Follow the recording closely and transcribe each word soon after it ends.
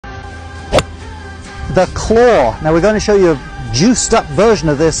the claw. Now we're going to show you a juiced up version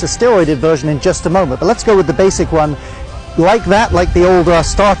of this, a steroided version, in just a moment, but let's go with the basic one. Like that, like the old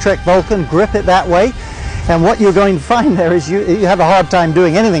Star Trek Vulcan, grip it that way. And what you're going to find there is you have a hard time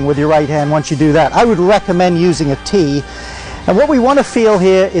doing anything with your right hand once you do that. I would recommend using a T. And what we want to feel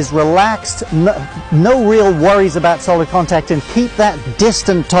here is relaxed, no real worries about solid contact, and keep that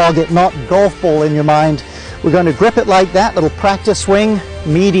distant target, not golf ball, in your mind. We're going to grip it like that, little practice swing,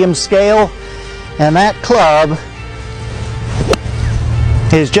 medium scale, and that club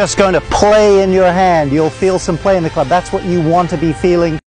is just going to play in your hand. You'll feel some play in the club. That's what you want to be feeling